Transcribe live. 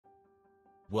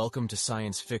Welcome to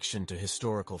Science Fiction to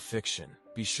Historical Fiction.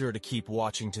 Be sure to keep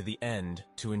watching to the end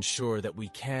to ensure that we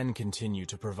can continue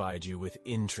to provide you with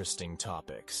interesting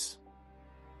topics.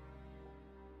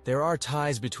 There are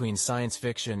ties between science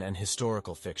fiction and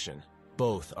historical fiction.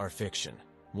 Both are fiction.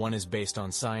 One is based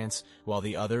on science, while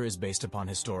the other is based upon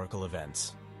historical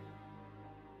events.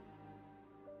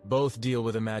 Both deal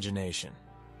with imagination.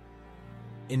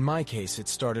 In my case, it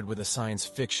started with a science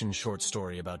fiction short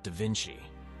story about Da Vinci.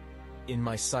 In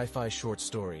my sci-fi short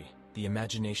story, the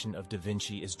imagination of Da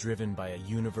Vinci is driven by a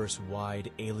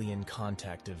universe-wide alien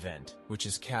contact event, which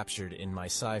is captured in my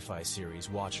sci-fi series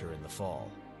Watcher in the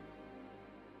Fall.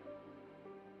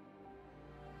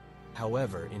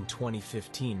 However, in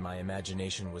 2015, my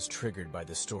imagination was triggered by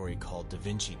the story called Da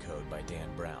Vinci Code by Dan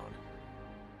Brown.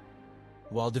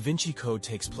 While Da Vinci Code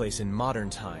takes place in modern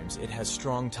times, it has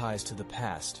strong ties to the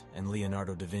past and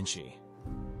Leonardo da Vinci.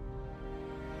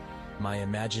 My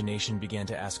imagination began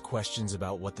to ask questions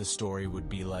about what the story would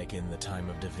be like in the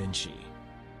time of Da Vinci.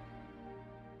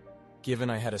 Given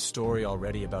I had a story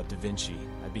already about Da Vinci,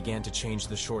 I began to change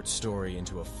the short story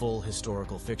into a full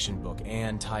historical fiction book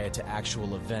and tie it to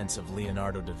actual events of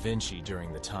Leonardo da Vinci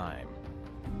during the time.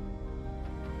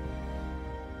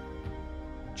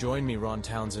 Join me, Ron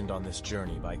Townsen, on this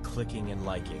journey by clicking and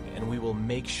liking, and we will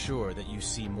make sure that you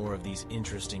see more of these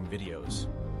interesting videos.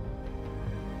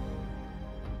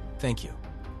 Thank you.